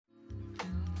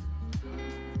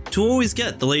To always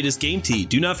get the latest Game Tea,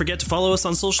 do not forget to follow us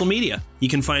on social media. You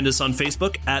can find us on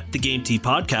Facebook at The Game Tea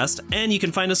Podcast, and you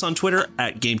can find us on Twitter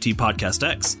at Game Tea Podcast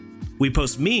X. We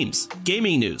post memes,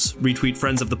 gaming news, retweet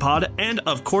friends of the pod, and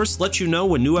of course let you know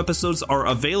when new episodes are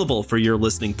available for your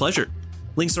listening pleasure.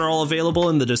 Links are all available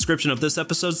in the description of this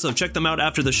episode, so check them out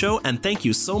after the show, and thank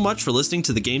you so much for listening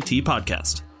to the Game Tea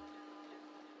Podcast.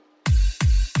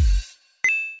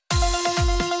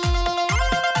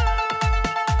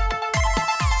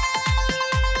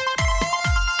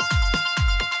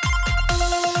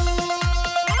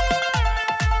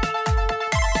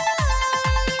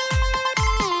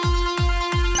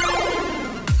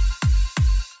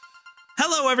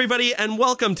 Hello, everybody, and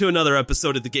welcome to another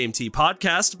episode of the Game Tea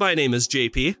Podcast. My name is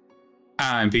JP.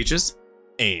 I'm Peaches.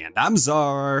 And I'm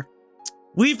Czar.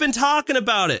 We've been talking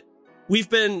about it. We've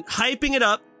been hyping it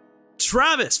up.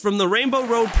 Travis from the Rainbow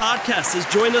Road Podcast has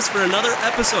joined us for another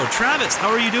episode. Travis, how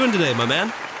are you doing today, my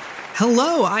man?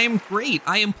 Hello, I am great.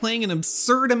 I am playing an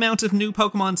absurd amount of new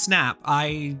Pokemon Snap.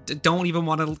 I don't even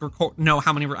want to know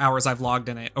how many hours I've logged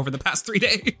in it over the past 3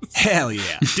 days. Hell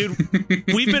yeah. Dude,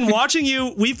 we've been watching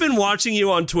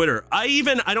you on Twitter. I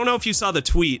don't know if you saw the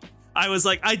tweet. I was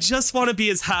like, I just want to be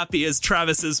as happy as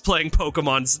Travis is playing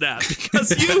Pokemon Snap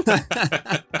because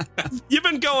you've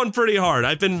been going pretty hard.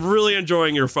 I've been really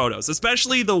enjoying your photos,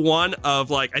 especially the one of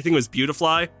like, I think it was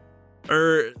Beautifly.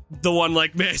 Or the one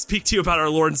like, may I speak to you about our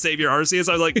Lord and Savior Arceus?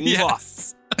 I was like,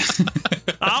 yes.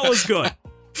 That was good.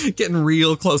 Getting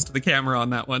real close to the camera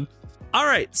on that one. All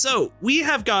right, so we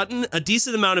have gotten a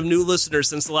decent amount of new listeners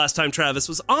since the last time Travis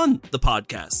was on the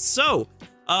podcast. So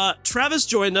Travis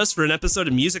joined us for an episode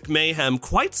of Music Mayhem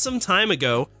quite some time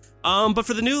ago. But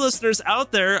for the new listeners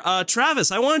out there,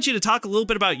 Travis, I wanted you to talk a little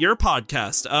bit about your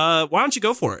podcast. Why don't you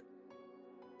go for it?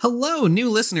 Hello, new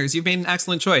listeners. You've made an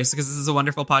excellent choice because this is a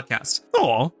wonderful podcast.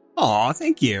 Aw,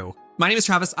 thank you. My name is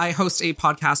Travis. I host a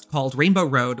podcast called Rainbow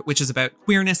Road, which is about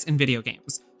queerness in video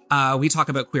games. We talk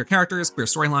about queer characters, queer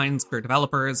storylines, queer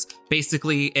developers.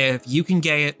 Basically, if you can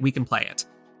gay it, we can play it.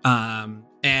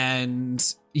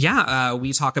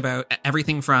 We talk about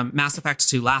everything from Mass Effect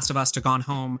to Last of Us to Gone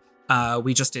Home.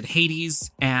 We just did Hades,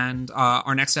 and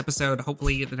our next episode,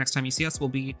 hopefully the next time you see us, will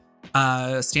be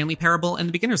Stanley Parable and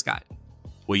the Beginner's Guide.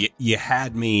 Well, you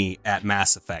had me at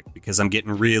Mass Effect because I'm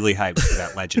getting really hyped for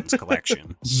that Legends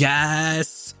collection.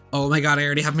 Yes! Oh my god, I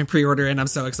already have my pre-order and I'm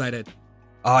so excited.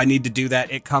 Oh, I need to do that.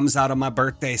 It comes out on my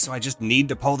birthday, so I just need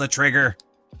to pull the trigger.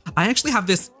 I actually have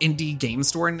this indie game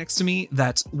store next to me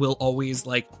that will always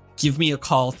like give me a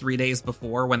call 3 days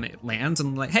before when it lands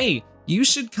and like, hey, you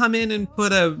should come in and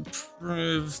put a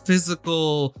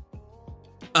physical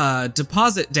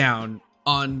deposit down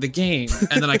on the game.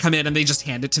 And then I come in and they just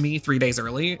hand it to me 3 days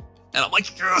early. And I'm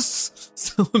like, yes!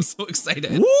 So I'm so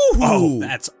excited. Woo! Oh,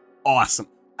 that's awesome.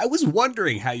 I was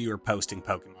wondering how you were posting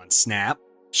Pokemon Snap.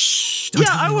 Shh,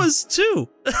 I was too.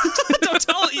 Don't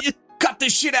tell you. Cut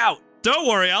this shit out. Don't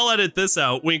worry, I'll edit this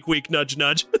out. Wink, wink, nudge,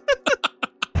 nudge.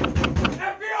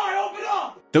 FBI, open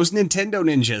up! Those Nintendo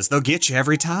ninjas, they'll get you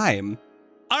every time.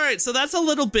 All right, so that's a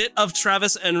little bit of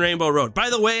Travis and Rainbow Road. By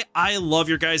the way, I love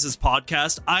your guys'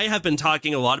 podcast. I have been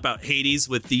talking a lot about Hades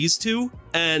with these two,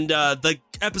 and the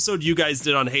episode you guys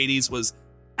did on Hades was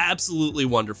absolutely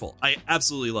wonderful. I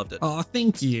absolutely loved it. Oh,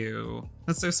 thank you.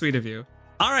 That's so sweet of you.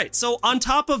 All right, so on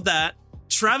top of that,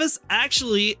 Travis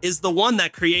actually is the one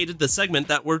that created the segment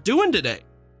that we're doing today.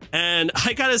 And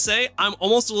I gotta say, I'm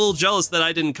almost a little jealous that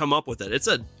I didn't come up with it. It's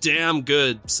a damn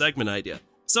good segment idea.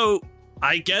 So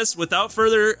I guess without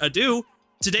further ado,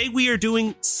 today we are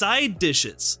doing Side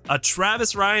Dishes, a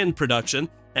Travis Ryan production,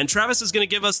 and Travis is going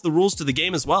to give us the rules to the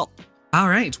game as well. All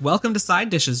right, welcome to Side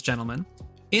Dishes, gentlemen.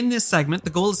 In this segment, the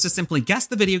goal is to simply guess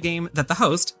the video game that the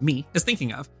host, me, is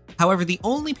thinking of. However, the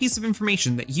only piece of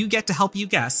information that you get to help you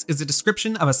guess is a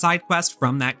description of a side quest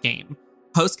from that game.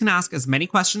 Hosts can ask as many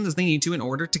questions as they need to in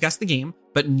order to guess the game,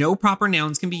 but no proper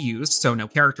nouns can be used, so no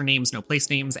character names, no place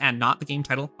names, and not the game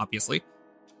title, obviously.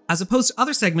 As opposed to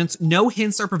other segments, no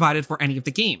hints are provided for any of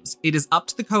the games. It is up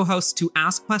to the co-host to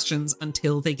ask questions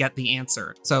until they get the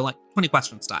answer. So like 20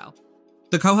 question style.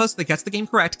 The co-host that gets the game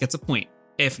correct gets a point.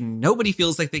 If nobody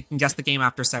feels like they can guess the game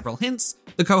after several hints,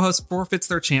 the co-host forfeits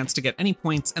their chance to get any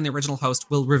points and the original host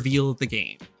will reveal the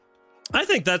game. I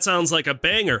think that sounds like a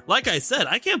banger. Like I said,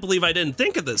 I can't believe I didn't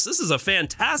think of this. This is a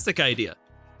fantastic idea.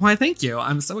 Why, thank you.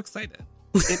 I'm so excited.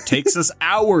 It takes us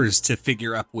hours to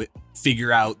figure out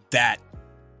that,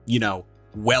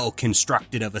 well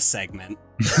constructed of a segment.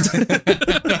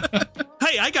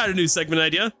 Hey, I got a new segment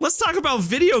idea. Let's talk about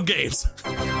video games.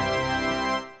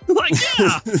 Like,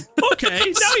 yeah,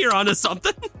 okay, now you're onto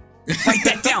something. Write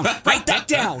that down. Write that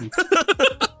down.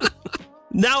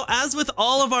 Now, as with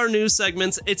all of our news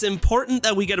segments, it's important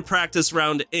that we get a practice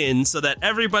round in so that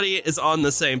everybody is on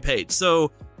the same page.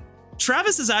 So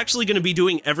Travis is actually going to be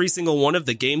doing every single one of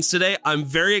the games today. I'm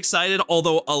very excited,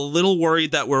 although a little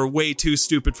worried that we're way too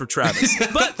stupid for Travis.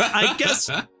 But I guess,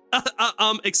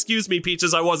 excuse me,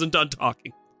 Peaches, I wasn't done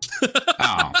talking.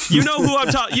 Oh. You know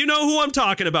who I'm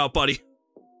talking about, buddy.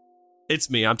 It's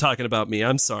me. I'm talking about me.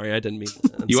 I'm sorry. I didn't mean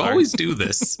that. You always do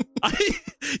this.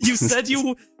 You said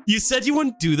you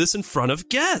wouldn't do this in front of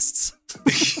guests.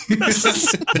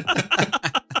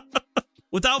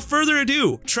 Without further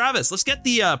ado, Travis, let's get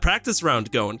the practice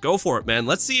round going. Go for it, man.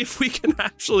 Let's see if we can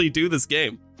actually do this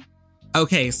game.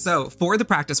 Okay, so for the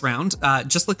practice round,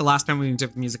 just like the last time we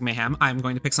did Music Mayhem, I'm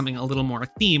going to pick something a little more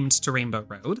themed to Rainbow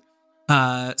Road.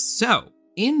 So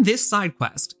in this side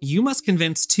quest, you must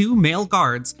convince 2 male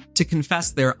guards to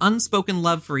confess their unspoken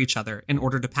love for each other in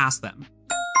order to pass them.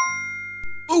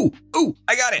 Ooh,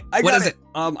 I got it. What is it?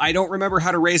 I don't remember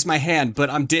how to raise my hand, but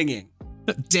I'm dinging.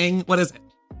 Ding, what is it?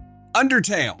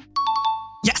 Undertale.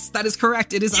 Yes, that is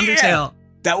correct. It is Undertale.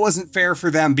 That wasn't fair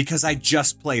for them because I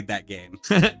just played that game.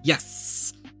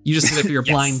 Yes. You just did it for your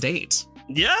Yes. blind date.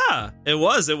 Yeah, it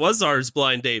was ours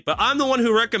blind date, but I'm the one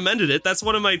who recommended it. That's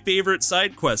one of my favorite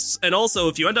side quests. And also,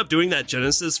 if you end up doing that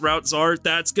Genesis route, Czar,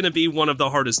 that's going to be one of the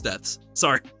hardest deaths.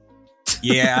 Sorry.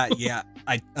 Yeah.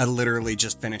 I literally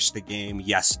just finished the game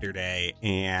yesterday,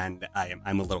 and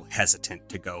I'm a little hesitant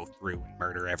to go through and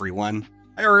murder everyone.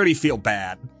 I already feel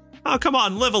bad. Oh, come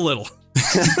on, live a little.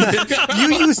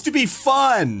 You used to be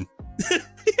fun.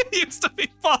 It used to be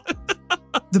fun.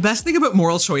 The best thing about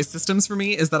moral choice systems for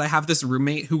me is that I have this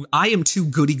roommate who I am too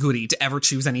goody-goody to ever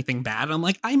choose anything bad. And I'm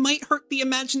like, I might hurt the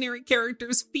imaginary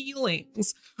character's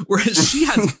feelings. Whereas she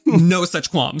has no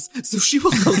such qualms. So she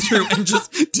will go through and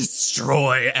just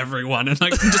destroy everyone. And I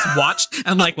can just watch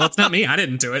and like, well, it's not me. I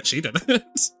didn't do it. She did it.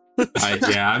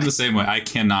 I'm the same way. I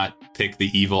cannot pick the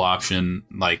evil option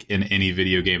like in any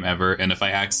video game ever. And if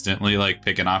I accidentally like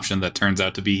pick an option that turns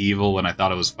out to be evil when I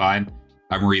thought it was fine,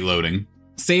 I'm reloading.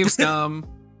 Save scum.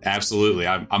 Absolutely.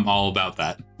 I'm all about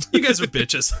that. You guys are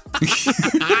bitches.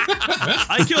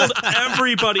 I killed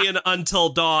everybody in Until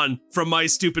Dawn from my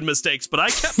stupid mistakes, but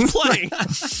I kept playing.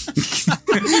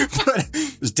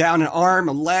 It was down an arm,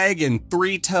 a leg, and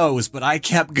 3 toes, but I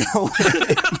kept going.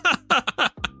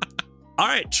 All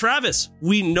right, Travis,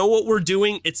 we know what we're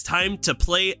doing. It's time to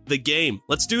play the game.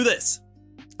 Let's do this.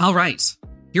 All right,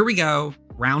 here we go.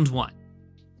 Round 1.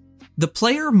 The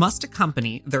player must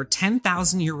accompany their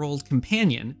 10,000-year-old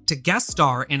companion to guest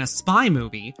star in a spy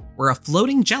movie where a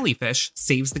floating jellyfish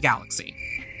saves the galaxy.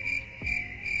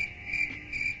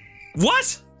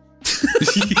 What?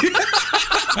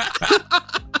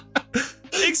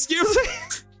 Excuse me?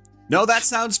 No, that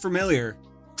sounds familiar.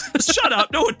 Shut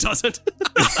up. No, it doesn't.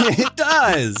 It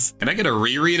does. Can I get a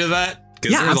reread of that?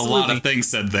 Because Yeah, there's a lot absolutely. of things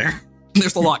said there.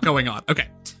 There's a lot going on. Okay.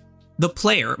 The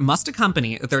player must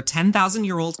accompany their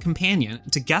 10,000-year-old companion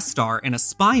to guest star in a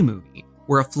spy movie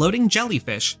where a floating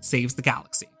jellyfish saves the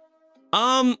galaxy.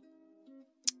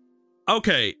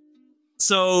 Okay.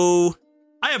 So,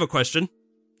 I have a question.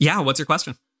 Yeah, what's your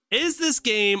question? Is this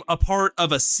game a part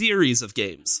of a series of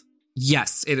games?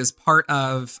 Yes, it is part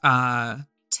of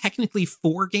technically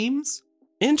 4 games.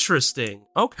 Interesting.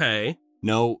 Okay.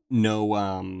 No,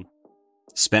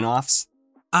 spinoffs.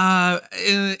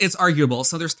 It's arguable.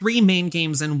 So there's 3 main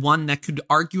games and 1 that could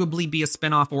arguably be a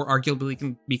spin-off or arguably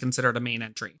can be considered a main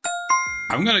entry.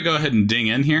 I'm going to go ahead and ding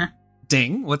in here.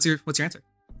 Ding. What's your answer?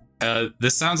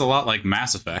 This sounds a lot like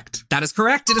Mass Effect. That is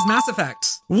correct. It is Mass Effect.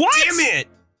 What? Damn it!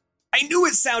 I knew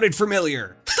it sounded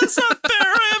familiar. That's not fair.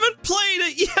 I haven't played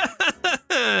it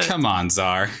yet. Come on,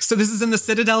 Czar. So this is in the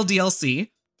Citadel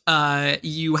DLC.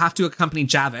 You have to accompany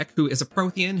Javik, who is a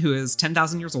Prothean who is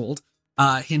 10,000 years old.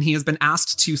 And he has been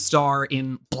asked to star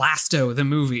in Blasto, the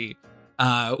movie,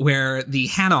 where the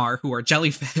Hanar, who are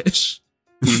jellyfish,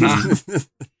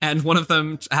 and one of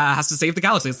them has to save the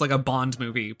galaxy. It's like a Bond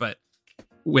movie, but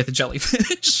with a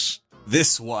jellyfish.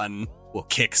 This one will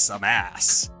kick some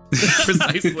ass.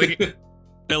 Precisely.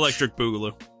 Electric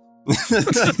Boogaloo.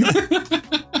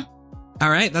 All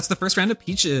right, that's the first round of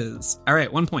Peaches. All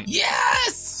right, 1 point.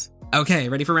 Yes! Okay,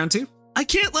 ready for round 2? I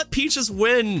can't let Peaches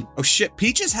win. Oh shit,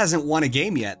 Peaches hasn't won a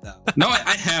game yet, though. No,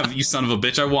 I have, you son of a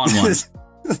bitch. I won one.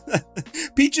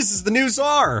 Peaches is the new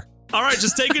czar. All right,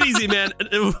 just take it easy, man.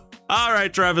 All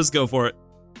right, Travis, go for it.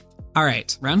 All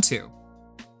right, round 2.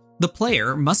 The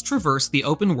player must traverse the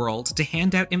open world to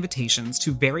hand out invitations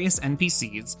to various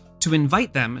NPCs to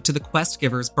invite them to the quest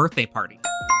giver's birthday party.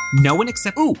 No one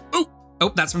except... Ooh, Oh,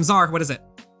 that's from Czar. What is it?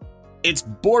 it's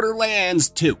Borderlands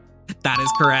 2. That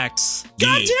is correct.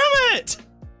 God damn it!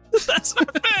 That's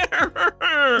not fair.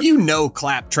 You know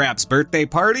Claptrap's birthday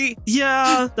party.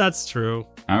 Yeah, that's true.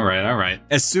 All right.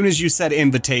 As soon as you said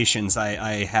invitations,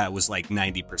 I was like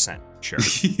 90% sure.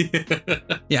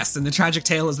 Yes, and the tragic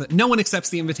tale is that no one accepts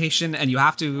the invitation and you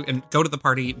have to go to the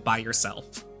party by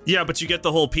yourself. Yeah, but you get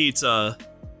the whole pizza.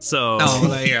 So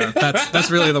yeah,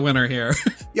 that's really the winner here.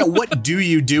 Yeah, what do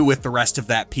you do with the rest of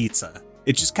that pizza?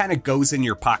 It just kind of goes in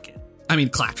your pocket. I mean,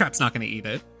 Claptrap's not going to eat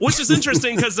it. Which is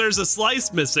interesting because there's a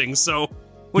slice missing. So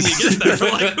when you get there,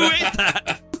 you're like, who ate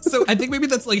that? So I think maybe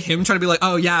that's like him trying to be like,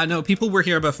 oh yeah, no, people were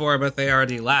here before, but they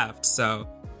already left. So,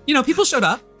 people showed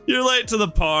up. You're late to the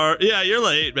party. Yeah, you're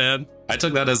late, man. I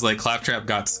took that as like Claptrap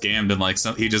got scammed and like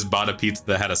he just bought a pizza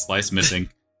that had a slice missing.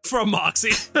 From Moxie.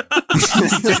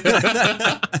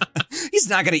 He's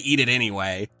not going to eat it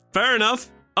anyway. Fair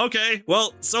enough. Okay,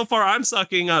 well, so far I'm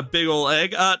sucking a big ol'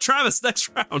 egg. Travis, next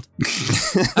round.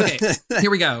 Okay, here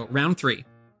we go. Round 3.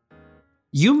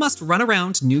 You must run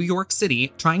around New York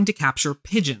City trying to capture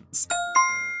pigeons.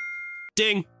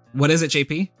 Ding. What is it,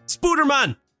 JP?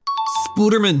 Spooderman.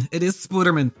 Spooderman. It is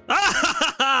Spooderman.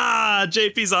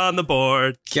 JP's on the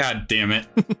board. God damn it.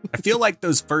 I feel like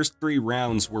those first 3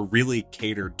 rounds were really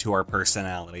catered to our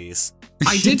personalities.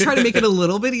 I did try to make it a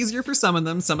little bit easier for some of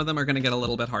them. Some of them are going to get a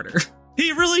little bit harder.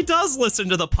 He really does listen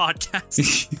to the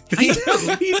podcast. I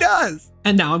do. He does.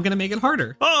 And now I'm going to make it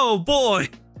harder. Oh, boy.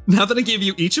 Now that I gave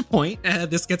you each a point,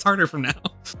 this gets harder from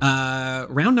now.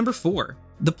 Round number 4.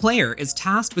 The player is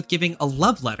tasked with giving a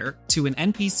love letter to an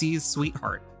NPC's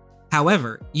sweetheart.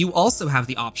 However, you also have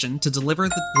the option to deliver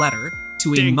the letter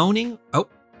to a moaning... Oh,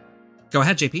 go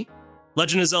ahead, JP.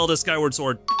 Legend of Zelda Skyward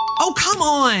Sword. Oh, come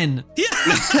on! Yeah!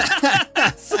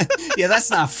 Yeah,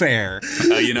 that's not fair.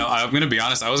 I'm going to be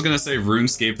honest. I was going to say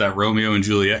RuneScape, that Romeo and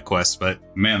Juliet quest, but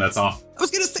man, that's off. I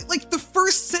was going to say, like, the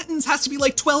first sentence has to be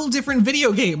like 12 different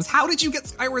video games. How did you get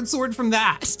Skyward Sword from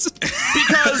that?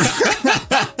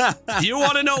 Because you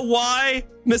want to know why,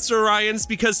 Mr. Ryans?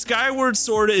 Because Skyward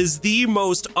Sword is the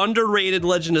most underrated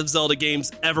Legend of Zelda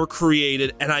games ever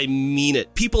created, and I mean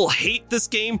it. People hate this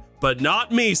game, but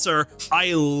not me, sir.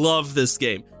 I love this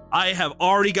game. I have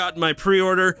already gotten my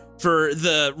pre-order for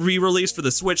the re-release for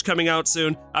the Switch coming out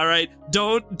soon. All right,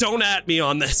 don't at me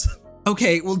on this.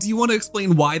 Okay, well, do you want to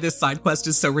explain why this side quest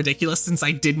is so ridiculous since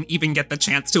I didn't even get the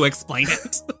chance to explain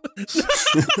it?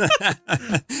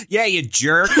 Yeah, you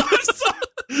jerk. I'm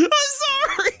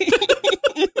sorry.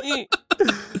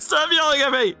 Stop yelling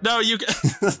at me.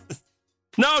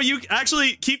 No, you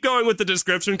actually keep going with the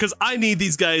description because I need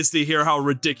these guys to hear how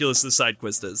ridiculous this side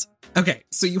quest is. Okay,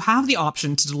 so you have the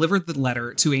option to deliver the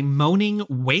letter to a moaning,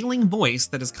 wailing voice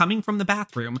that is coming from the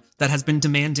bathroom that has been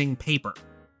demanding paper.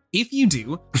 If you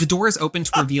do, the door is open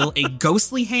to reveal a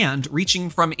ghostly hand reaching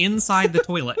from inside the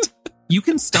toilet. You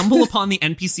can stumble upon the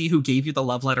NPC who gave you the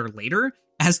love letter later,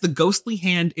 as the ghostly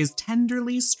hand is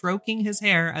tenderly stroking his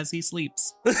hair as he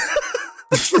sleeps.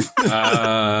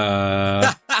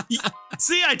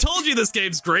 See, I told you this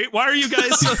game's great. Why are you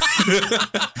guys so...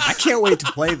 I can't wait to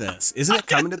play this. Isn't it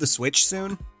coming to the Switch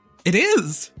soon? It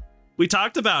is. We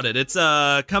talked about it. It's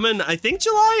coming, I think,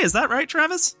 July. Is that right,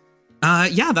 Travis?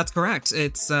 Yeah, that's correct.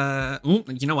 It's you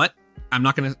know what? I'm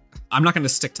not gonna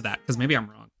stick to that because maybe I'm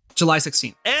wrong. July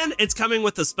 16th. And it's coming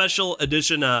with a special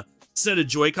edition set of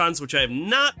Joy-Cons, which I have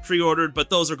not pre-ordered, but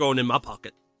those are going in my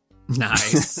pocket.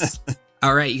 Nice.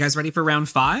 All right, you guys ready for round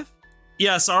 5?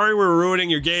 Yeah, sorry we're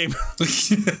ruining your game.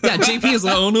 Yeah, JP is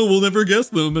like, oh no, we'll never guess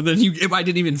them. And then I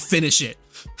didn't even finish it.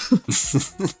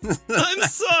 I'm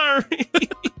sorry.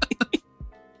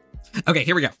 Okay,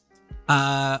 here we go.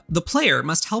 The player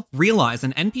must help realize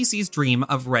an NPC's dream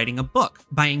of writing a book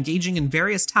by engaging in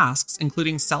various tasks,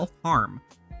 including self-harm.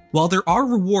 While there are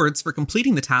rewards for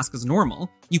completing the task as normal,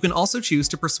 you can also choose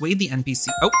to persuade the NPC...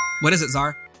 Oh, what is it,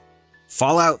 Czar?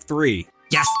 Fallout 3.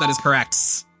 Yes, that is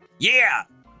correct. Yeah!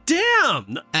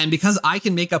 Damn! And because I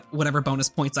can make up whatever bonus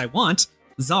points I want,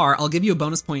 Czar, I'll give you a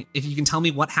bonus point if you can tell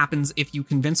me what happens if you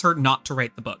convince her not to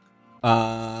write the book.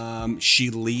 She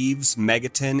leaves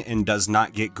Megaton and does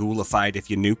not get ghoulified if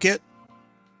you nuke it?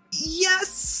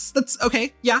 Yes! That's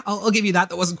okay. Yeah, I'll give you that.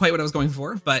 That wasn't quite what I was going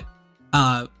for, but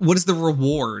what is the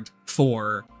reward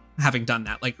for having done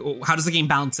that? Like, how does the game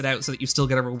balance it out so that you still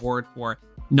get a reward for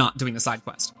not doing the side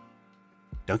quest?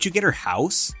 Don't you get her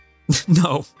house?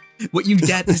 No. What you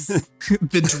get is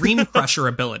the Dream Crusher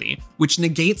ability, which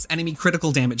negates enemy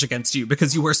critical damage against you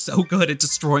because you are so good at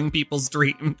destroying people's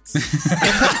dreams.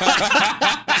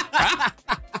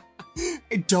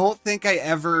 I don't think I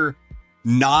ever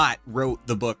not wrote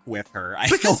the book with her.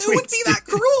 Because it would be that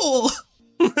cruel.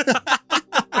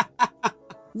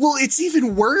 Well, it's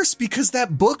even worse because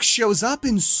that book shows up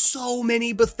in so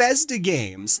many Bethesda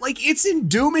games. Like, it's in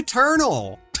Doom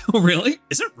Eternal. Oh, really?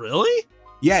 Is it really?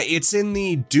 Yeah, it's in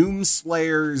the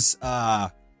Doomslayer's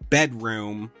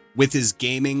bedroom with his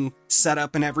gaming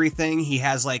setup and everything. He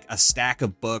has like a stack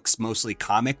of books, mostly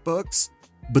comic books,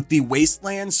 but the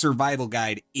Wasteland Survival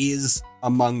Guide is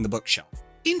among the bookshelf.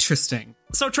 Interesting.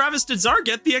 So, Travis, did Czar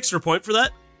get the extra point for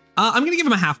that? I'm going to give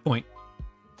him a half point.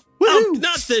 Oh,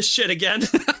 not this shit again.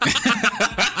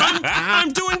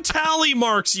 I'm doing tally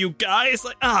marks, you guys.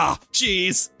 Like, oh,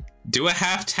 jeez. Do a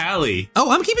half tally.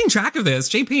 Oh, I'm keeping track of this,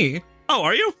 JP. Oh,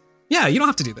 are you? Yeah, you don't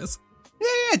have to do this.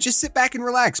 Yeah, just sit back and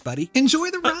relax, buddy. Enjoy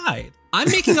the ride. I'm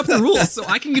making up the rules so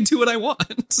I can do what I want.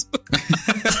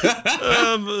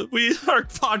 Our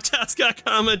podcast got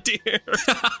commandeered.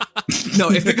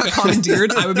 No, if it got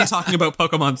commandeered, I would be talking about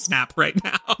Pokemon Snap right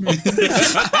now.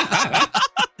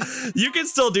 You can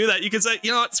still do that. You can say,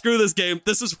 you know what, screw this game.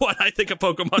 This is what I think of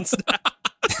Pokemon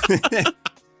Snap.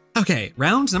 Okay,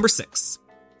 round number 6.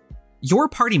 Your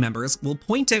party members will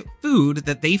point out food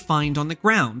that they find on the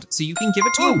ground, so you can give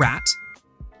it to a rat.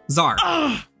 Czar.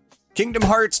 Kingdom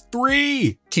Hearts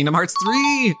 3! Kingdom Hearts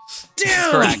 3!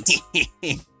 Damn! Correct.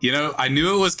 You know, I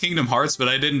knew it was Kingdom Hearts, but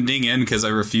I didn't ding in because I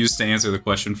refused to answer the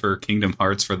question for Kingdom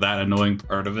Hearts for that annoying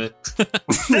part of it.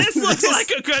 This looks like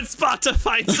a good spot to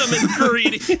find some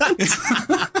ingredients.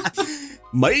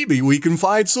 Maybe we can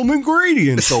find some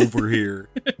ingredients over here.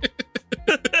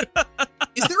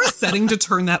 Is there a setting to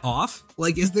turn that off?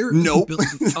 Like, is there... Nope.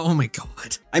 Oh my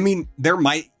god. I mean,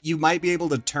 you might be able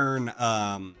to turn,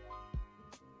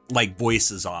 like,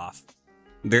 voices off.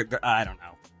 I don't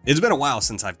know. It's been a while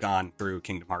since I've gone through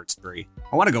Kingdom Hearts 3.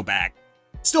 I want to go back.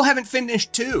 Still haven't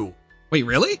finished 2. Wait,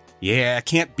 really? Yeah, I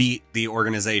can't beat the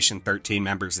Organization 13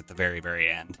 members at the very, very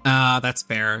end. That's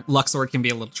fair. Luxord can be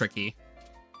a little tricky.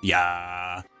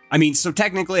 Yeah. I mean, so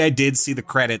technically I did see the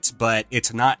credits, but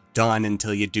it's not done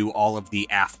until you do all of the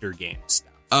after game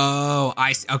stuff. Oh,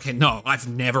 I see. Okay, no, I've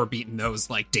never beaten those,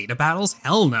 like, data battles.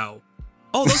 Hell no.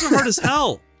 Oh, those are hard as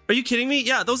hell. Are you kidding me?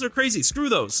 Yeah, those are crazy. Screw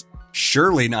those.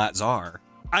 Surely not Czar.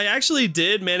 I actually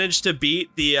did manage to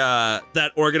beat the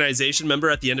that organization member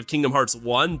at the end of Kingdom Hearts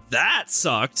 1. That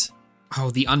sucked. Oh,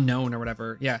 the unknown or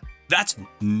whatever. Yeah. That's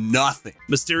nothing.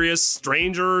 Mysterious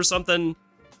stranger or something.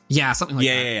 Yeah, something like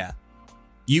that. Yeah.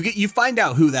 You find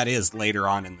out who that is later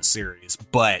on in the series,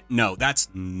 but no, that's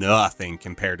nothing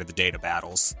compared to the data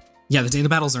battles. Yeah, the data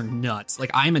battles are nuts.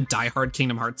 Like, I'm a diehard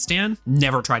Kingdom Hearts stan.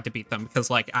 Never tried to beat them because,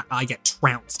 like, I get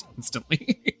trounced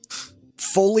instantly.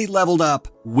 Fully leveled up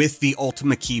with the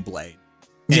Ultima Keyblade.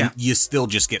 And Yeah. you still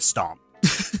just get stomped.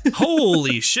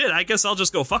 Holy shit, I guess I'll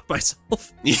just go fuck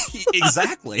myself.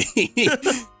 Exactly.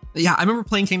 Yeah, I remember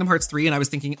playing Kingdom Hearts 3 and I was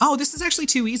thinking, oh, this is actually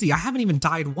too easy. I haven't even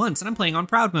died once and I'm playing on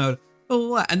proud mode.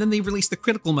 Oh, and then they released the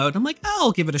critical mode. I'm like, oh,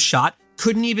 I'll give it a shot.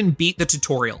 Couldn't even beat the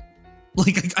tutorial.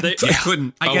 Like, I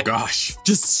couldn't. I get gosh.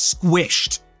 just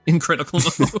squished in critical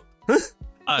mode.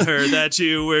 I heard that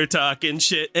you were talking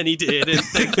shit and he didn't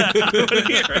think that I would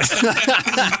hear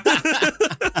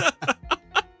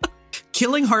it.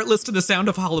 Killing Heartless to the sound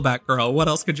of Hollaback Girl. What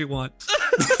else could you want?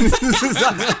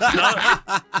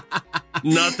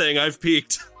 Nothing, I've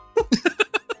peaked.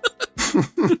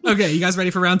 Okay, you guys ready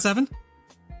for round 7?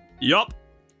 Yup.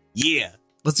 Yeah.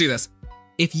 Let's do this.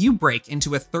 If you break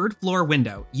into a 3rd floor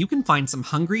window, you can find some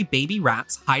hungry baby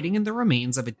rats hiding in the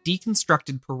remains of a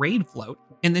deconstructed parade float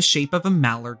in the shape of a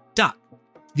mallard duck.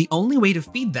 The only way to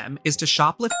feed them is to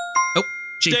shoplift... Oh,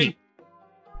 JP. Dang.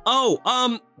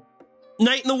 Oh,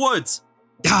 Night in the Woods.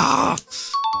 Ah,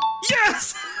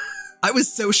 Yes! I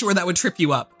was so sure that would trip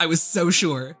you up. I was so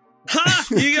sure. Ha!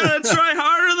 You gotta try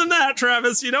harder than that,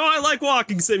 Travis. You know I like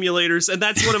walking simulators, and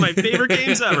that's one of my favorite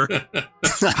games ever.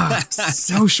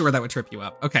 So sure that would trip you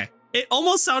up. Okay. It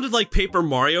almost sounded like Paper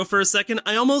Mario for a second.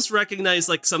 I almost recognized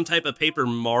like some type of Paper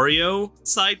Mario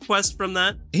side quest from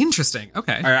that. Interesting.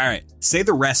 Okay. All right. Say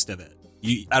the rest of it.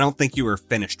 I don't think you were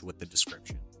finished with the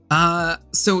description.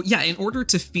 So yeah, in order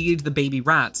to feed the baby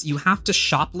rats, you have to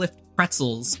shoplift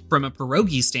pretzels from a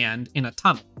pierogi stand in a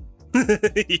tunnel.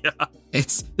 Yeah.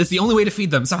 That's the only way to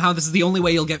feed them. Somehow this is the only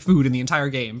way you'll get food in the entire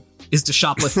game, is to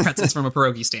shoplift pretzels from a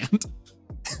pierogi stand.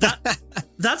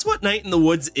 That's what Night in the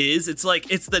Woods is. It's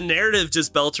like, it's the narrative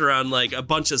just built around like a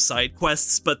bunch of side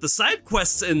quests, but the side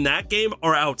quests in that game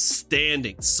are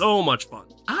outstanding. So much fun.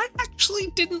 I actually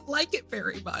didn't like it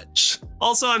very much.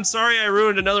 Also, I'm sorry I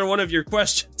ruined another one of your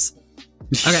questions.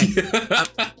 Okay,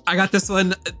 I got this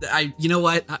one. You know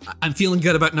what? I'm feeling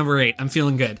good about number 8. I'm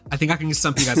feeling good. I think I can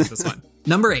stump you guys with this one.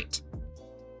 Number 8.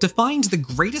 To find the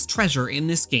greatest treasure in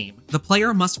this game, the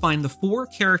player must find the 4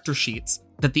 character sheets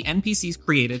that the NPCs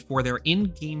created for their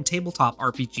in-game tabletop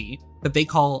RPG that they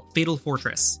call Fatal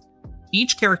Fortress.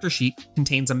 Each character sheet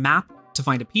contains a map to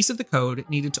find a piece of the code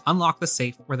needed to unlock the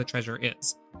safe where the treasure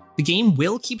is. The game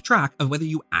will keep track of whether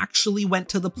you actually went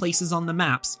to the places on the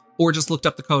maps or just looked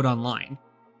up the code online.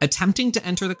 Attempting to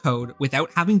enter the code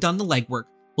without having done the legwork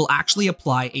will actually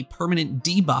apply a permanent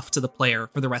debuff to the player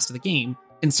for the rest of the game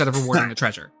instead of rewarding the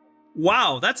treasure.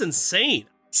 Wow, that's insane.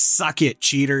 Suck it,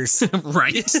 cheaters.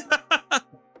 Right?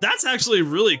 That's actually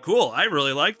really cool. I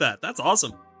really like that. That's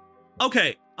awesome.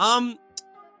 Okay, I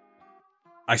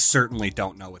certainly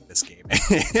don't know what this game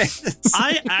is.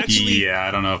 I actually Yeah,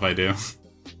 I don't know if I do.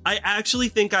 I actually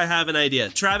think I have an idea.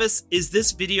 Travis, is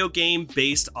this video game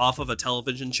based off of a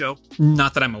television show?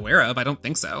 Not that I'm aware of. I don't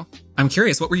think so. I'm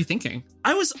curious. What were you thinking?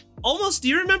 I was almost... Do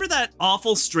you remember that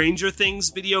awful Stranger Things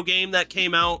video game that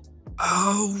came out?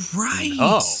 Oh, right.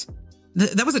 Oh.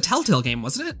 That was a Telltale game,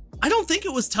 wasn't it? I don't think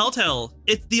it was Telltale.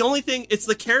 It's the only thing... It's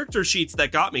the character sheets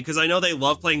that got me, because I know they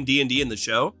love playing D&D in the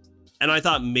show. And I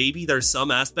thought maybe there's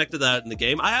some aspect of that in the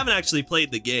game. I haven't actually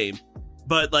played the game.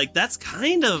 But, like, that's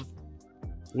kind of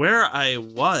where I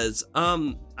was. I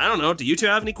don't know. Do you two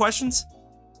have any questions?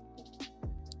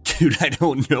 Dude, I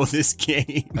don't know this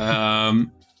game.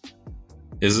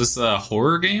 Is this a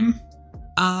horror game?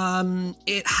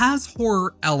 It has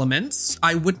horror elements.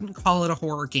 I wouldn't call it a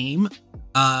horror game.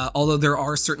 Although there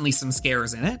are certainly some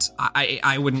scares in it.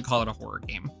 I wouldn't call it a horror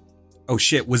game. Oh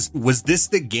shit, was this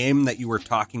the game that you were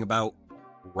talking about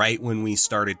right when we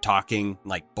started talking,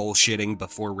 like bullshitting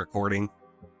before recording?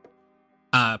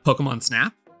 Pokemon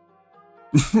Snap?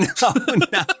 No,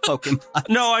 not Pokemon.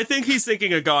 No, I think he's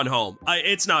thinking of Gone Home.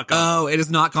 It's not Gone Home. Oh, it has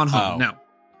not gone home. Oh. No.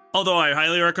 Although I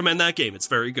highly recommend that game. It's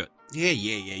very good. Yeah,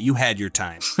 you had your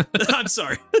time. I'm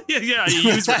sorry. yeah,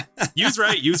 use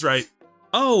right.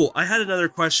 Oh, I had another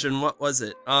question. What was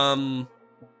it?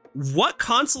 What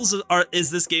consoles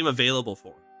is this game available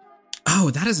for? Oh,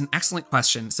 that is an excellent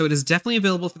question. So it is definitely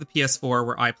available for the PS4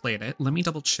 where I played it. Let me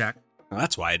double check. Well,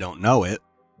 that's why I don't know it.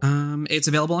 It's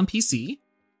available on PC.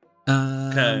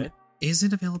 Okay. Is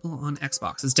it available on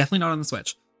Xbox? It's definitely not on the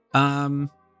Switch.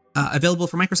 Available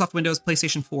for Microsoft Windows,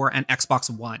 PlayStation 4, and Xbox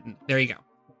One. There you go.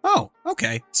 Oh,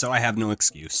 okay. So I have no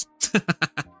excuse.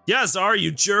 Yeah, Zara,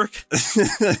 you jerk.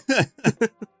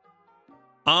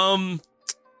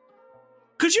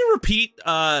 Could you repeat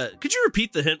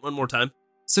the hint one more time?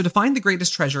 So to find the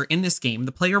greatest treasure in this game,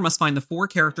 the player must find the 4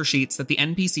 character sheets that the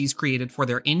NPCs created for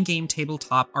their in-game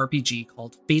tabletop RPG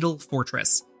called Fatal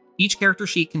Fortress. Each character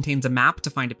sheet contains a map to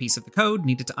find a piece of the code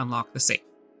needed to unlock the safe.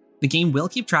 The game will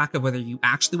keep track of whether you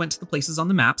actually went to the places on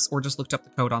the maps or just looked up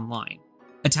the code online.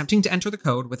 Attempting to enter the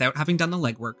code without having done the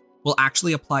legwork will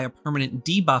actually apply a permanent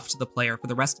debuff to the player for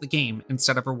the rest of the game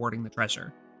instead of rewarding the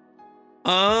treasure.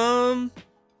 I'm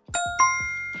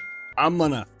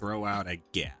gonna throw out a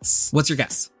guess. What's your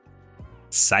guess?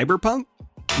 Cyberpunk?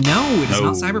 No, it is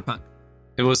not No. Cyberpunk.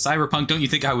 If it was Cyberpunk, don't you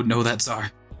think I would know that,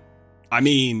 Tsar? I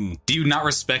mean, Do you not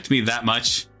respect me that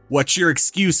much? what's your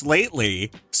excuse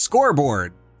lately?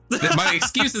 Scoreboard. My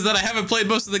excuse is that I haven't played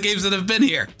most of the games that have been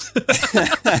here.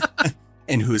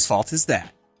 And whose fault is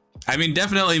that? I mean,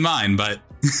 definitely mine, but...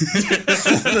 Do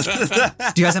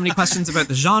you guys have any questions about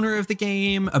the genre of the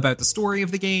game, about the story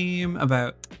of the game,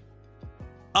 about...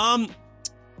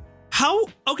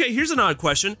 Here's an odd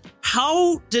question.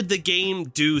 How did the game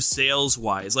do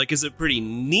sales-wise? Like, is it pretty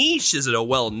niche? Is it a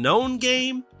well-known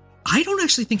game? I don't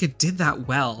actually think it did that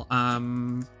well.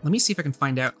 Let me see if I can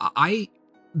find out.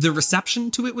 The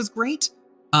reception to it was great,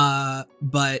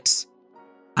 but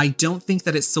I don't think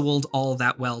that it sold all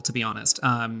that well, to be honest,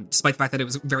 despite the fact that it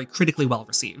was very critically well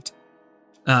received.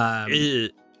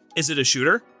 Is it a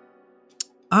shooter?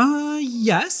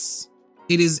 Yes.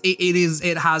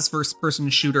 It has first-person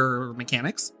shooter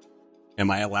mechanics.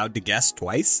 Am I allowed to guess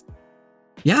twice?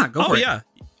 Yeah, go for it. Yeah.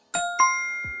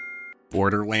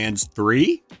 Borderlands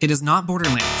 3? It is not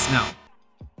Borderlands, no.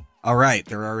 All right,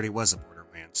 there already was a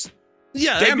Borderlands.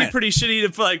 Yeah, Damn that'd be it. pretty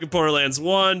shitty to like Borderlands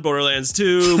 1, Borderlands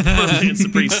 2, Borderlands the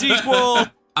pre-sequel.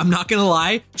 I'm not gonna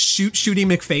lie, Shooty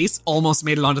McFace almost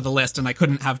made it onto the list, and I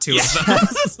couldn't have 2 of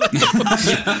those.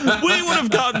 We would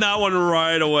have gotten that one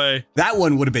right away. That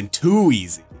one would have been too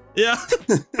easy. Yeah.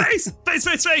 Face!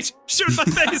 Shoot my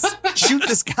face! Shoot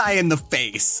this guy in the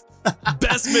face.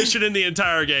 Best mission in the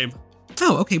entire game.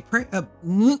 Oh, okay.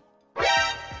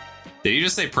 Did you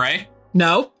just say pray?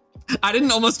 No, I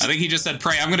didn't almost. I think he just said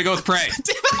pray. I'm going to go with pray.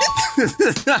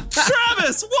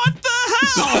 Travis, what the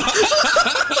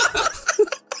hell?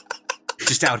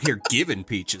 Just out here giving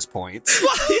Peaches points.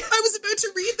 I was about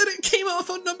to read that it came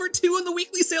off on number 2 on the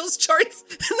weekly sales charts.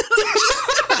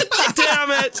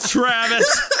 Damn it, Travis.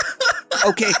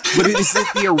 Okay, but is it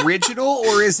the original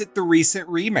or is it the recent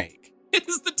remake? It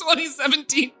is the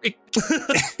 2017 remake.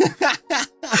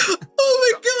 Oh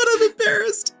my god, I'm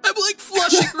embarrassed. I'm like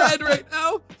flushing red right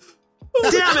now.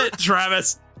 Damn it,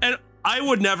 Travis. And I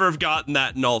would never have gotten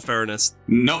that in all fairness.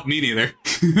 Nope, me neither.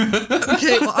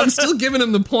 Okay, well, I'm still giving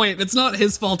him the point. It's not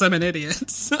his fault I'm an idiot.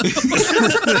 So.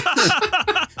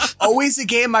 Always a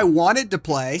game I wanted to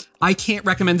play. I can't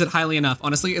recommend it highly enough.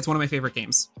 Honestly, it's one of my favorite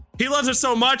games. He loves it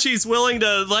so much, he's willing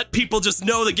to let people just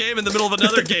know the game in the middle of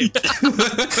another game.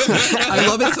 I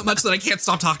love it so much that I can't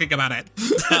stop talking about it.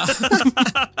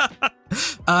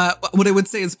 What I would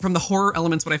say is, from the horror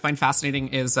elements, what I find fascinating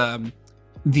is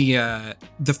the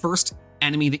first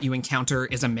enemy that you encounter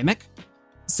is a mimic.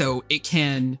 So it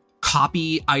can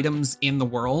copy items in the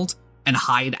world and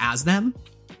hide as them.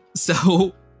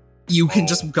 So you can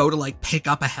just go to like pick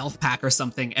up a health pack or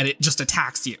something and it just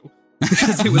attacks you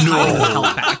because it was hiding the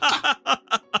health pack.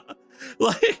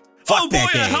 Like, Fuck oh boy, that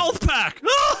a game. health pack.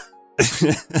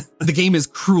 The game is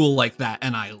cruel like that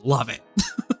and I love it.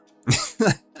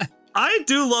 I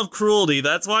do love cruelty.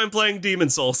 That's why I'm playing Demon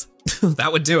Souls.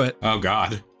 That would do it. Oh,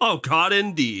 God. Oh, God,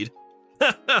 indeed.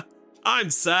 I'm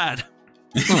sad.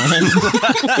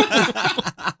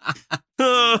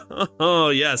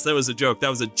 Oh, yes, that was a joke. That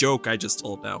was a joke I just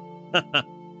told now.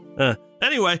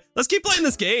 Anyway, let's keep playing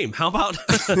this game. How about...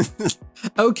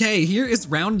 Okay, here is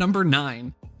round number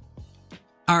 9.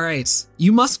 All right,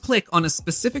 you must click on a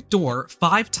specific door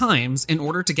 5 times in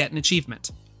order to get an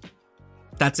achievement.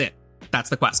 That's it. That's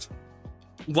the quest.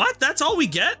 What? That's all we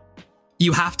get?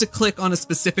 You have to click on a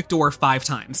specific door 5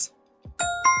 times.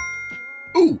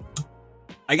 Ooh,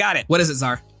 I got it. What is it,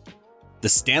 Czar? The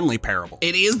Stanley Parable.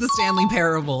 It is the Stanley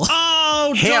Parable.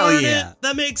 Oh, Hell darn yeah. it.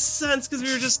 That makes sense because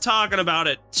we were just talking about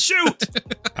it. Shoot.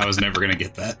 I was never going to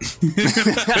get that.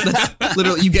 That's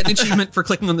literally, you get an achievement for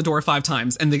clicking on the door 5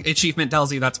 times, and the achievement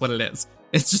tells you that's what it is.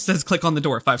 It just says click on the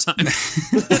door 5 times.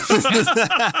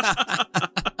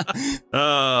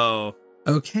 Oh.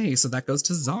 Okay, so that goes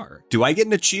to Czar. Do I get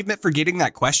an achievement for getting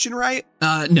that question right?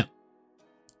 No.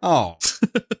 Oh.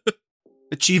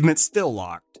 Achievement still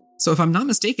locked. So if I'm not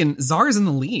mistaken, Czar is in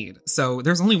the lead, so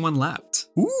there's only one left.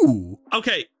 Ooh.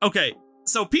 Okay.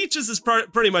 So Peaches is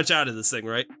pretty much out of this thing,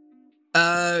 right?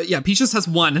 Yeah, Peaches has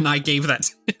 1, and I gave that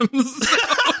to him.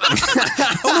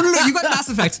 Oh, no, you got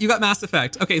Mass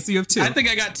Effect. Okay, so you have 2. I think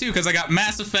I got 2 because I got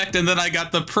Mass Effect and then I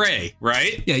got The Prey,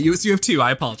 right? Yeah, so you have 2.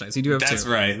 I apologize. You do have 2. That's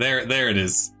right. There it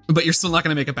is. But you're still not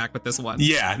going to make it back with this one.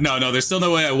 Yeah, no, there's still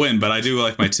no way I win, but I do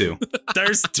like my 2.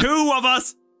 There's 2 of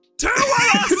us. 2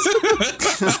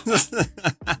 of us.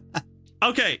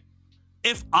 Okay.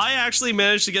 If I actually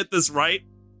manage to get this right,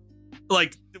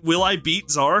 like, will I beat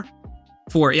Czar?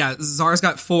 4. Yeah, Czar's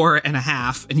got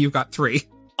 4.5, and you've got 3.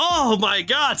 Oh my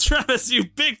God, Travis, you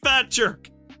big fat jerk.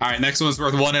 All right, next one's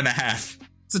worth 1.5.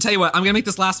 So tell you what, I'm going to make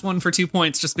this last one for 2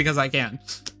 points just because I can.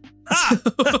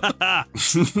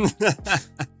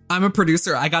 I'm a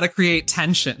producer. I got to create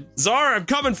tension. Czar, I'm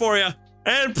coming for you.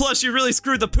 And plus, you really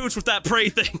screwed the pooch with that prey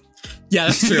thing. Yeah,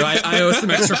 that's true. I owe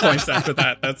some extra points after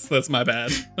that. That's my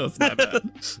bad. That's my bad.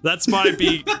 That's my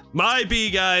B. My B,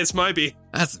 guys. My B.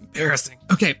 That's embarrassing.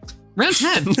 Okay, round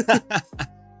 10.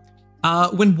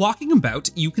 When walking about,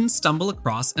 you can stumble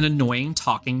across an annoying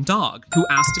talking dog who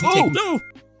asks to be taken. No.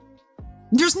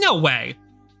 There's no way.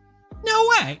 No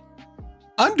way.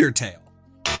 Undertale.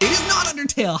 It is not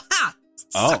Undertale. Ha!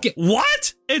 Suck it.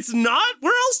 What? It's not?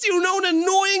 Where else do you know an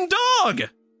annoying dog?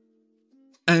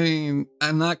 I mean,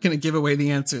 I'm not going to give away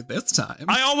the answer this time.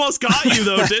 I almost got you,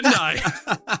 though, didn't I?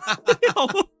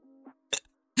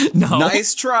 No.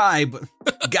 Nice try, but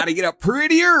gotta get up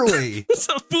pretty early.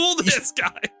 So fool this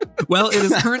guy. Well, it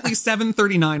is currently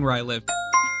 7:39 where I live.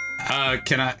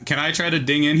 Can I try to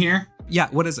ding in here? Yeah,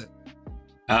 what is it?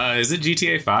 Is it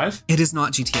GTA 5? It is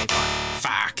not GTA 5.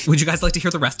 Fuck. Would you guys like to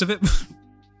hear the rest of it?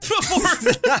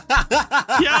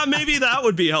 Yeah, maybe that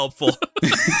would be helpful.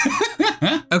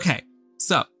 Okay,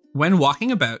 so when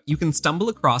walking about, you can stumble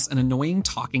across an annoying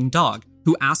talking dog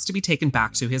who asks to be taken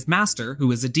back to his master,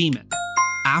 who is a demon.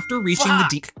 After reaching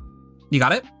the You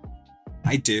got it?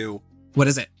 I do. What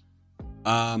is it?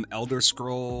 Elder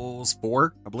Scrolls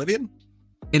 4 Oblivion?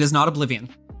 It is not Oblivion.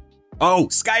 Oh,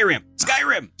 Skyrim.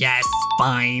 Skyrim. Yes,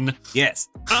 fine. Yes.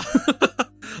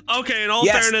 Okay, in all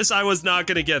fairness, I was not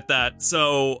going to get that.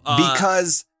 So,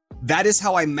 because that is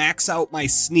how I max out my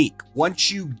sneak. Once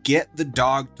you get the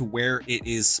dog to where it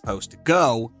is supposed to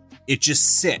go, it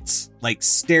just sits, like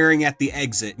staring at the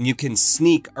exit, and you can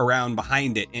sneak around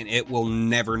behind it, and it will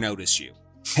never notice you.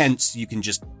 Hence, you can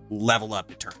just level up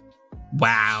to turn.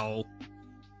 Wow.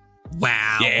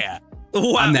 Wow. Yeah.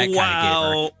 wow, I'm that kind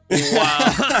of gamer.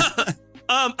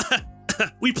 Wow.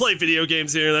 We play video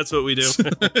games here. That's what we do.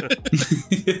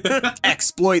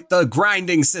 Exploit the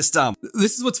grinding system.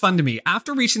 This is what's fun to me.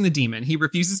 After reaching the demon, he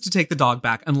refuses to take the dog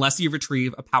back unless you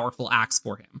retrieve a powerful axe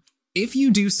for him. If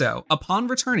you do so, upon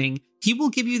returning, he will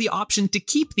give you the option to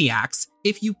keep the axe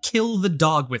if you kill the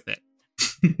dog with it.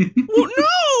 Oh,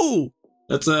 no!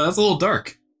 That's a little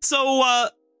dark. So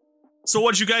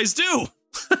what'd you guys do?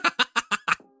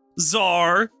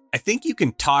 Czar. I think you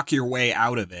can talk your way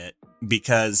out of it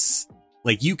because,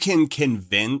 like, you can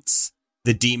convince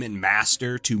the demon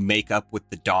master to make up with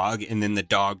the dog, and then the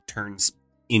dog turns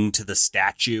into the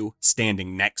statue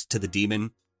standing next to the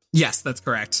demon. Yes, that's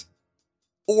correct.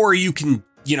 Or you can,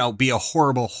 be a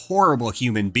horrible, horrible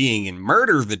human being and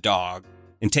murder the dog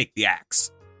and take the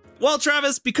axe. Well,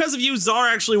 Travis, because of you, Czar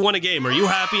actually won a game. Are you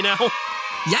happy now?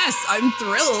 Yes, I'm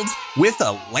thrilled. With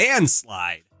a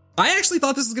landslide. I actually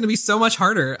thought this was going to be so much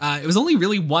harder. It was only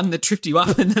really one that tripped you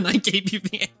up, and then I gave you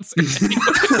the answer.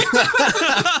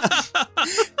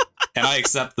 And I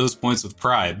accept those points with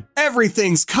pride.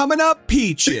 Everything's coming up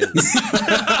peaches.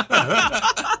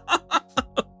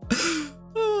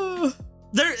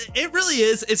 It really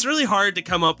is. It's really hard to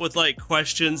come up with like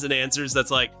questions and answers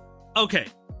that's like, okay,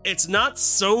 it's not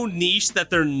so niche that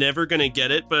they're never going to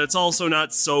get it, but it's also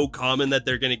not so common that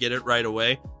they're going to get it right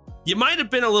away. You might have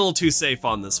been a little too safe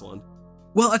on this one.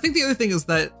 Well, I think the other thing is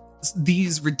that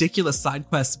these ridiculous side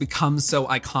quests become so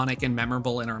iconic and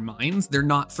memorable in our minds. They're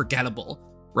not forgettable,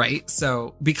 right?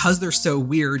 So because they're so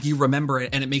weird, you remember it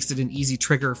and it makes it an easy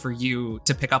trigger for you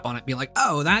to pick up on it and be like,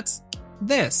 oh, that's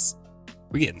this.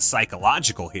 We're getting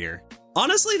psychological here.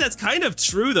 Honestly, that's kind of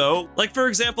true, though. Like, for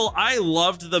example, I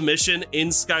loved the mission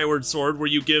in Skyward Sword where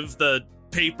you give the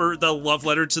love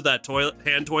letter to that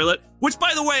hand toilet, which,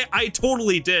 by the way, I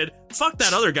totally did. Fuck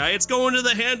that other guy. It's going to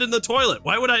the hand in the toilet.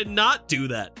 Why would I not do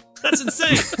that? That's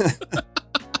insane.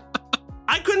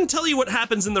 I couldn't tell you what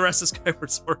happens in the rest of Skyward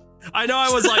Sword. I know I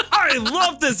was like, I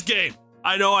love this game.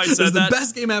 I know I said that. It was the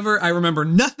best game ever. I remember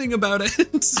nothing about it.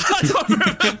 I don't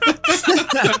remember.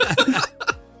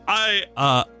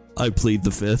 I plead the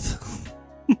fifth.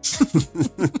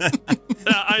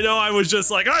 I know I was just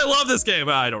like, I love this game.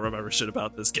 I don't remember shit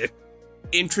about this game.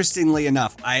 Interestingly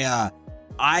enough, I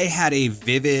had a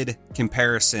vivid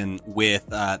comparison with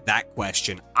that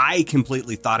question. I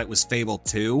completely thought it was Fable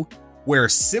 2, where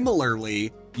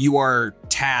similarly, you are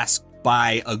tasked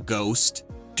by a ghost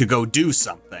to go do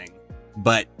something.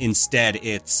 But instead,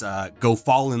 it's go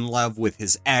fall in love with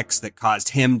his ex that caused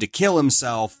him to kill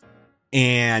himself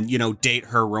and, date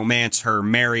her, romance her,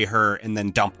 marry her, and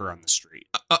then dump her on the street.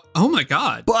 Oh my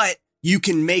God. But you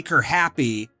can make her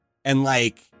happy and,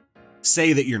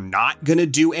 say that you're not going to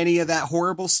do any of that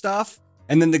horrible stuff.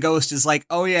 And then the ghost is like,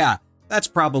 oh yeah, that's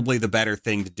probably the better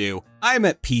thing to do. I'm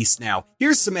at peace now.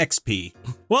 Here's some XP.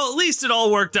 Well, at least it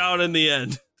all worked out in the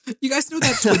end. You guys know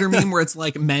that Twitter meme where it's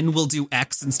like men will do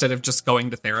X instead of just going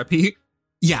to therapy?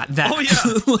 Yeah, that. Oh,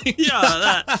 yeah. Yeah,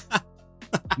 that.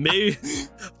 Maybe,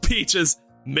 Peaches,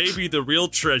 maybe the real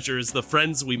treasure is the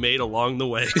friends we made along the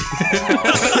way.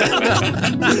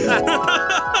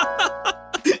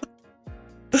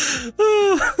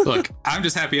 Look, I'm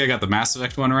just happy I got the Mass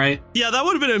Effect one right. Yeah, that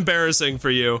would have been embarrassing for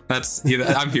you.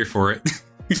 I'm here for it.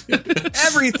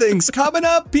 Everything's coming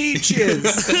up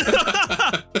peaches.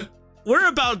 We're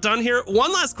about done here.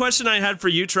 One last question I had for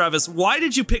you, Travis. Why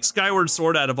did you pick Skyward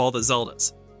Sword out of all the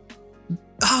Zeldas?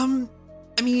 I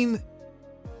mean,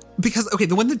 because, okay,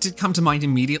 the one that did come to mind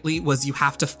immediately was you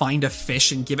have to find a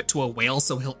fish and give it to a whale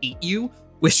so he'll eat you,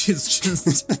 which is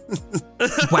just,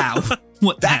 wow.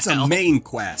 That's a main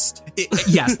quest.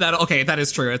 Yes, that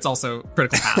is true. It's also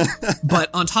Critical Path.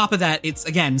 But on top of that, it's,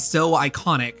 again, so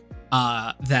iconic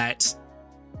that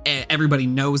everybody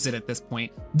knows it at this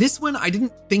point. This one, I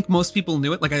didn't think most people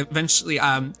knew it. Like, I eventually,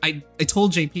 I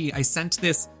told JP, I sent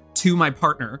this to my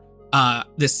partner,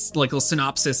 this like little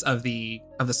synopsis of the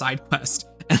side quest,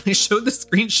 and I showed the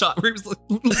screenshot where he was like,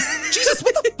 Jesus,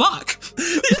 what the fuck?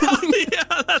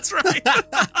 Yeah, that's right.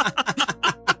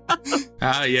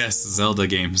 Yes, Zelda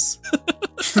games.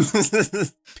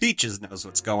 Peaches knows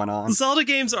what's going on. Zelda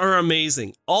games are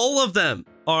amazing. All of them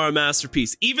are a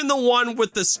masterpiece. Even the one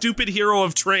with the stupid hero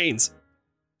of trains.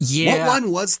 Yeah. What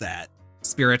one was that?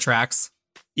 Spirit Tracks.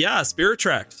 Yeah, Spirit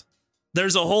Tracks.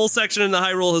 There's a whole section in the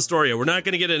Hyrule Historia. We're not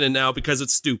going to get in it now because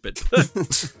it's stupid.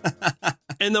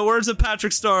 In the words of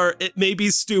Patrick Star, it may be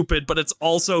stupid, but it's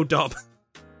also dumb.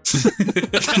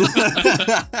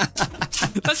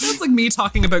 That sounds like me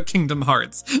talking about Kingdom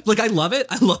Hearts. Like, I love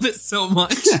it so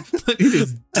much, but it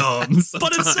is dumb sometimes.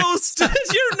 But it's so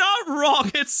you're not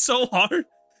wrong. It's so hard.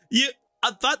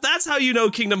 That's how you know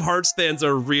Kingdom Hearts fans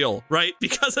are real, right?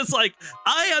 Because it's like,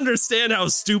 I understand how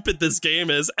stupid this game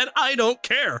is, and I don't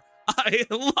care. I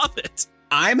love it.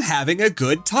 I'm having a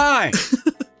good time.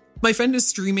 My friend is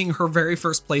streaming her very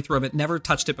first playthrough of it, never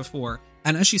touched it before.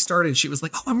 And as she started, she was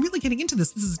like, oh, I'm really getting into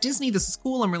this. This is Disney. This is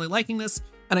cool. I'm really liking this.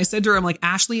 And I said to her, I'm like,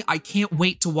 Ashley, I can't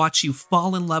wait to watch you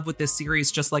fall in love with this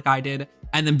series just like I did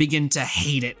and then begin to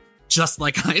hate it just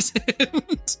like I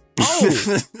did. Oh,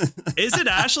 is it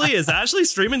Ashley? Is Ashley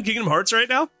streaming Kingdom Hearts right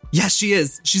now? Yes, she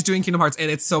is. She's doing Kingdom Hearts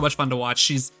and it's so much fun to watch.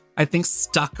 She's, I think,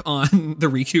 stuck on the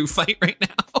Riku fight right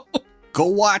now. Go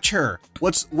watch her.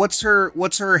 What's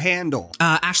her handle?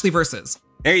 Ashley Versus.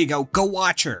 There you go. Go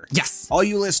watch her. Yes. All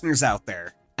you listeners out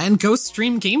there. And go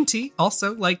stream Game Tea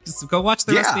also. Like, just go watch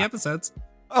the rest of the episodes.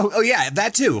 Oh yeah,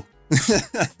 that too.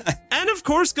 And of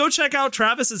course, go check out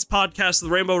Travis's podcast, the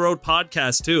Rainbow Road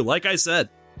Podcast, too. Like I said,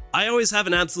 I always have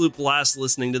an absolute blast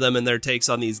listening to them and their takes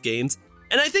on these games.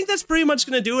 And I think that's pretty much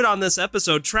going to do it on this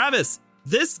episode. Travis,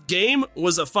 this game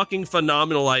was a fucking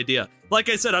phenomenal idea. Like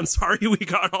I said, I'm sorry we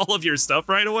got all of your stuff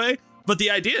right away, but the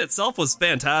idea itself was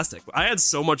fantastic. I had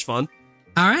so much fun.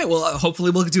 All right, well,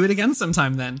 hopefully we'll do it again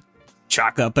sometime then.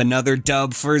 Chalk up another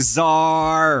dub for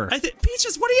Czar.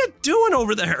 Peaches, what are you doing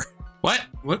over there? What?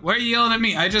 Why are you yelling at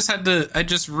me? I just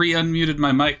re-unmuted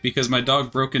my mic because my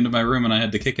dog broke into my room and I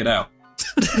had to kick it out.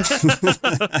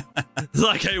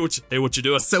 Like, hey, what you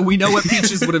doing? So we know what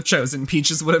Peaches would have chosen.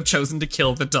 Peaches would have chosen to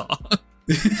kill the dog.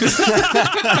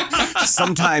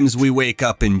 Sometimes we wake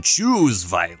up and choose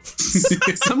violence.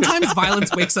 Sometimes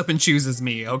violence wakes up and chooses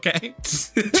me, okay?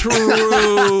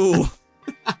 True.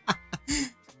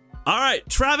 All right,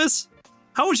 Travis,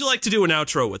 how would you like to do an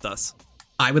outro with us?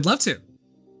 I would love to.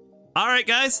 All right,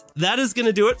 guys, that is going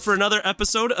to do it for another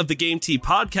episode of the Game Tea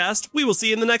Podcast. We will see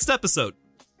you in the next episode.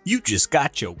 You just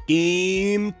got your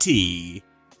Game Tea.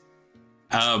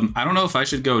 I don't know if I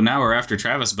should go now or after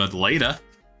Travis, but later.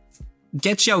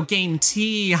 Get your Game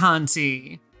Tea,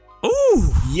 Hunty.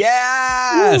 Ooh.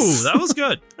 Yes. Ooh, that was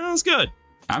good. That was good.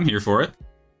 I'm here for it.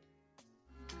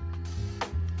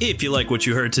 If you like what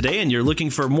you heard today and you're looking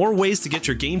for more ways to get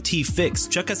your Game Tea fix,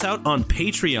 check us out on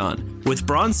Patreon. With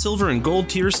bronze, silver, and gold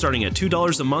tiers starting at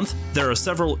 $2 a month, there are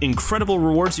several incredible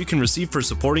rewards you can receive for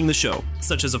supporting the show,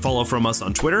 such as a follow from us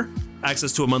on Twitter,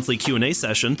 access to a monthly Q&A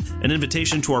session, an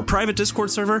invitation to our private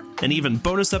Discord server, and even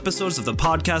bonus episodes of the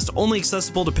podcast only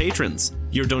accessible to patrons.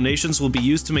 Your donations will be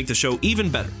used to make the show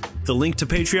even better. The link to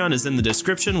Patreon is in the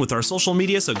description with our social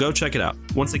media, so go check it out.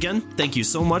 Once again, thank you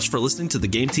so much for listening to the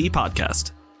Game Tea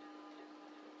Podcast.